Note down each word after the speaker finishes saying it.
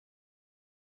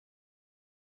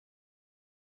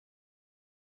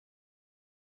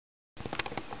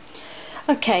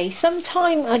Okay, some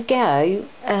time ago,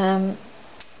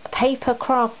 Paper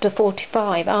Crafter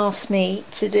 45 asked me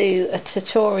to do a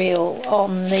tutorial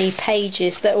on the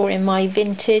pages that were in my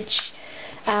vintage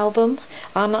album,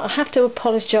 and I have to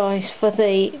apologise for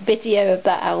the video of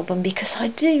that album because I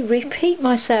do repeat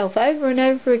myself over and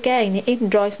over again. It even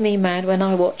drives me mad when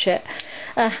I watch it.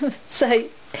 So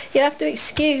you have to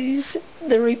excuse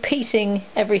the repeating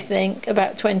everything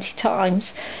about 20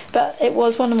 times, but it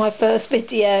was one of my first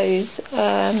videos,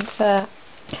 and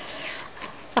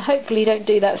I hopefully don't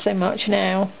do that so much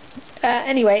now.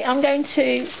 Anyway, I'm going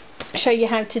to show you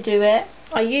how to do it.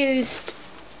 I used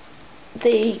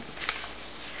the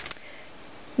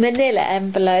manila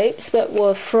envelopes that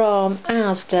were from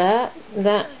Asda.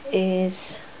 That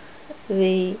is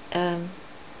the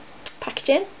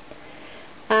packaging,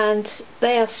 and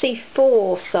they are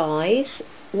C4 size,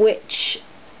 which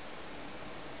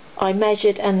I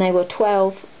measured, and they were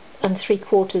 12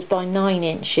 3/4 by 9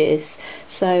 inches,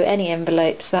 so any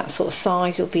envelopes that sort of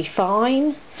size will be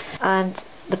fine. And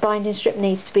the binding strip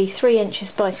needs to be 3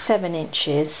 inches by 7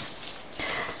 inches.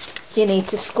 You need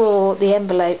to score the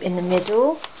envelope in the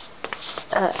middle,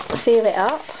 seal it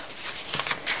up.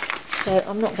 So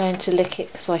I'm not going to lick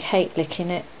it because I hate licking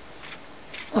it.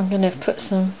 I'm going to put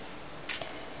some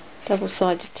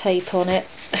double-sided tape on it.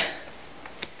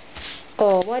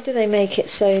 Oh, why do they make it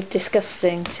so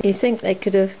disgusting? You think they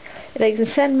could have, if they can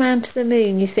send man to the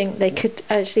moon, you think they could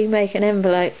actually make an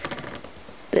envelope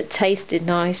that tasted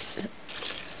nice.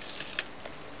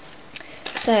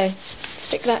 So,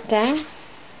 stick that down,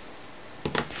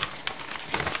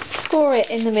 score it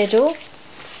in the middle,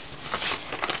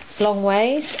 long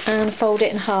ways, and fold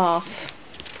it in half.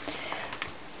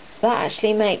 That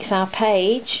actually makes our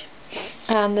page.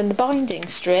 And then the binding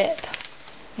strip,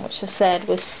 which I said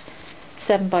was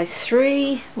 7 by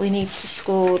 3, we need to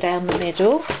score down the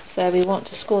middle, so we want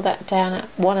to score that down at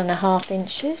 1.5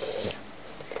 inches.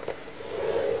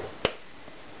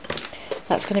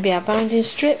 That's going to be our binding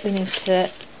strip. We need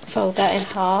to fold that in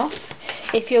half.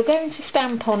 If you're going to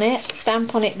stamp on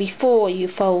it before you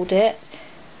fold it.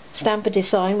 Stamp a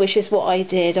design, which is what I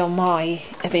did on my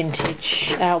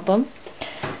vintage album,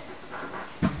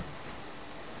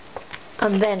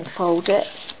 and then fold it.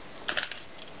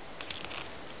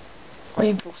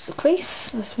 Reinforce the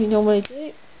crease as we normally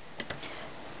do.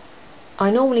 I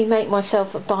normally make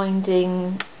myself a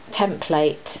binding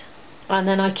template and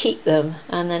then I keep them,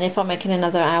 and then if I'm making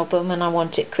another album and I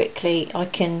want it quickly, I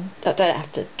don't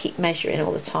have to keep measuring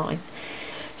all the time.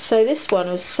 So this one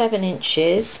was 7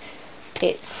 inches.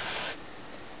 It's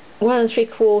 1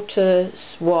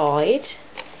 3/4 wide,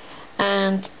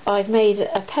 and I've made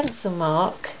a pencil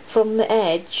mark from the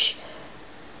edge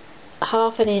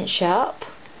 1/2 inch up.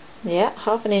 Yeah,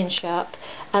 1/2 inch up,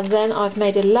 and then I've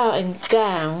made a line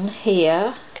down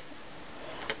here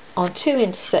on 2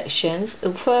 intersections.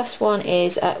 The first one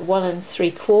is at 1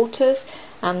 3/4,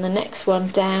 and the next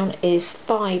one down is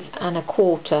 5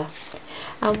 1/4.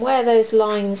 And where those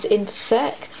lines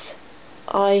intersect,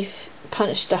 I've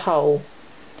punched a hole.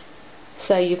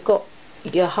 So you've got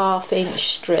your 1/2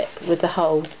 inch strip with the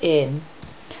holes in.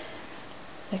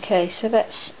 Okay, so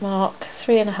let's mark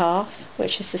 3 1/2,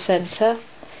 which is the centre,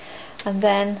 and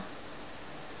then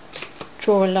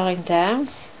draw a line down.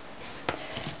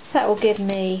 That will give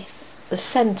me the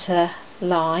centre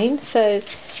line. So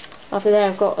over there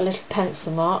I've got a little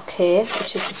pencil mark here,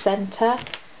 which is the centre,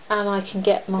 and I can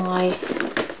get my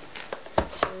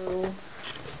tool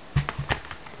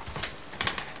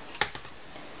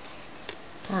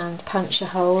and punch a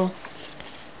hole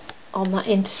on that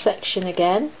intersection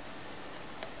again.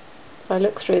 If I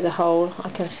look through the hole, I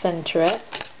can centre it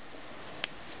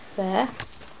there.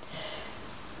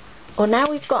 Well, now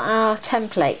we've got our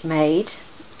template made,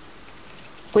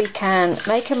 we can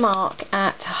make a mark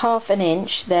at 1/2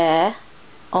 inch there,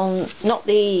 on not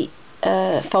the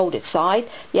folded side,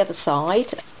 the other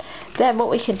side. Then what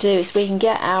we can do is we can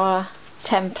get our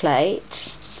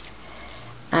template,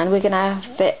 and we're going to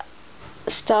have it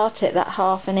start it that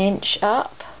 1/2 inch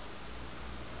up,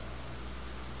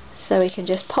 so we can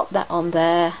just pop that on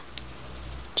there,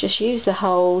 just use the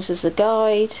holes as a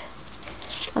guide,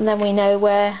 and then we know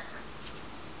where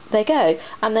they go,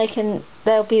 and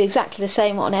they'll be exactly the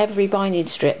same on every binding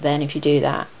strip then if you do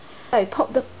that. So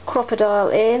pop the crocodile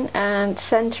in and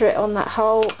centre it on that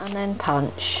hole, and then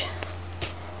punch.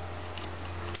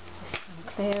 Just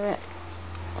clear it,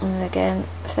 and again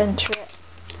centre it.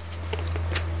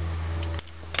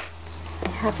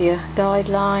 You have your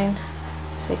guideline,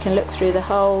 so you can look through the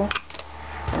hole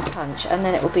and punch, and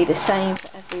then it will be the same for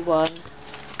everyone.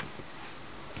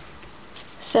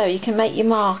 So you can make your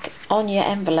mark on your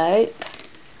envelope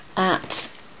at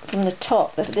from the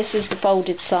top, this is the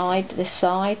folded side, this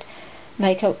side,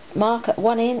 make a mark at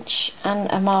 1 inch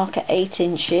and a mark at 8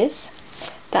 inches.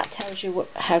 That tells you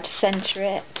how to centre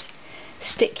it.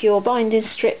 Stick your binding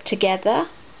strip together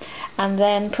and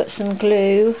then put some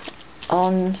glue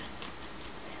on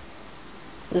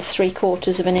the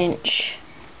 3/4 of an inch,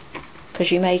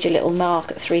 because you made your little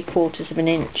mark at 3/4 of an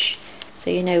inch, so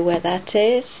you know where that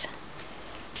is.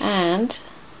 And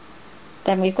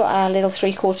then we've got our little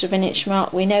 3/4 of an inch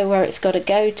mark, we know where it's got to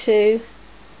go to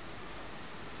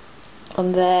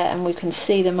on there, and we can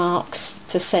see the marks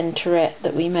to centre it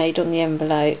that we made on the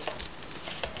envelope.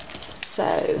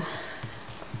 So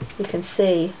you can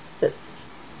see that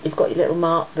you've got your little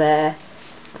mark there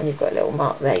and you've got a little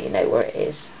mark there, you know where it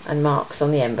is, and marks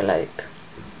on the envelope.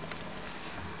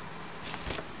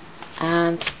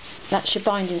 And that's your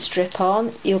binding strip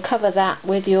on. You'll cover that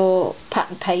with your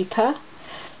pattern paper,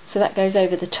 so that goes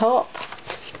over the top.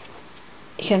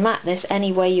 You can mat this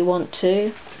any way you want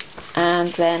to,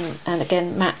 and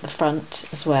again mat the front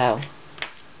as well.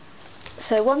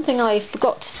 So one thing I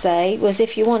forgot to say was,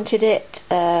 if you wanted it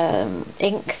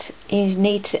inked, you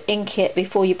need to ink it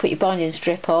before you put your binding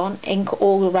strip on. Ink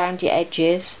all around your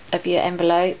edges of your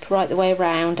envelope, right the way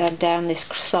around and down this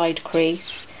side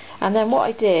crease. And then what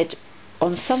I did,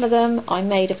 on some of them I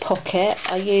made a pocket.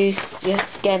 I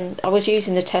was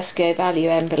using the Tesco Value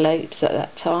envelopes at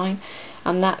that time,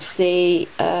 and that's the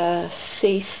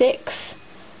C6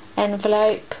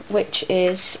 envelope, which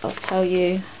is, I'll tell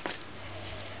you,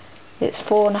 it's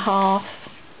 4.5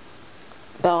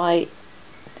 by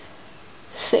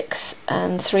 6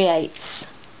 3/8.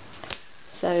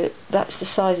 So that's the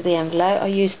size of the envelope. I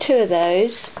used 2 of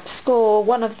those. Score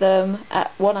one of them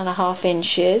at 1.5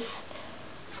 inches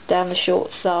down the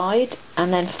short side,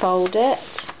 and then fold it.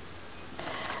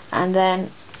 And then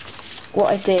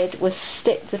what I did was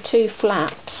stick the 2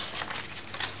 flaps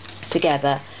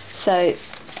together. So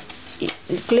you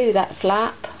glue that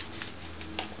flap,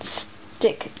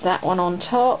 stick that one on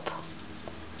top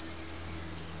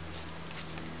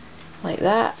like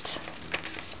that,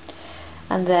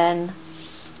 and then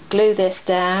glue this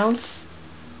down,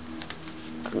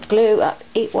 glue up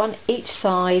each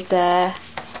side there,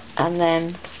 and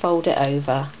then fold it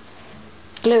over.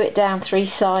 Glue it down 3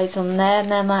 sides on there,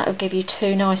 and then that will give you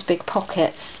 2 nice big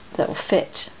pockets that will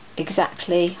fit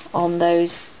exactly on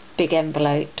those big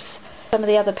envelopes. Some of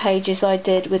the other pages I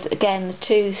did with, again, the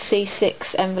 2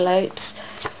 C6 envelopes.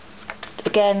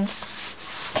 Again,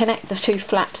 connect the 2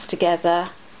 flaps together,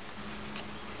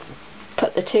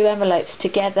 put the 2 envelopes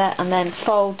together, and then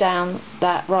fold down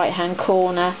that right hand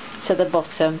corner to the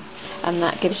bottom, and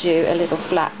that gives you a little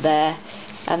flap there.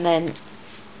 And then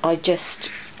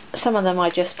some of them I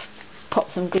just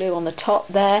popped some glue on the top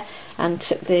there and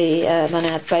took then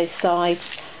I had both sides,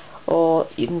 or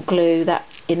you can glue that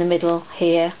in the middle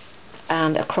here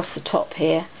and across the top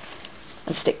here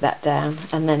and stick that down,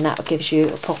 and then that gives you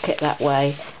a pocket that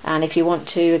way. And if you want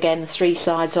to, again, the 3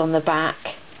 sides on the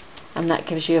back, and that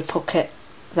gives you a pocket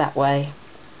that way.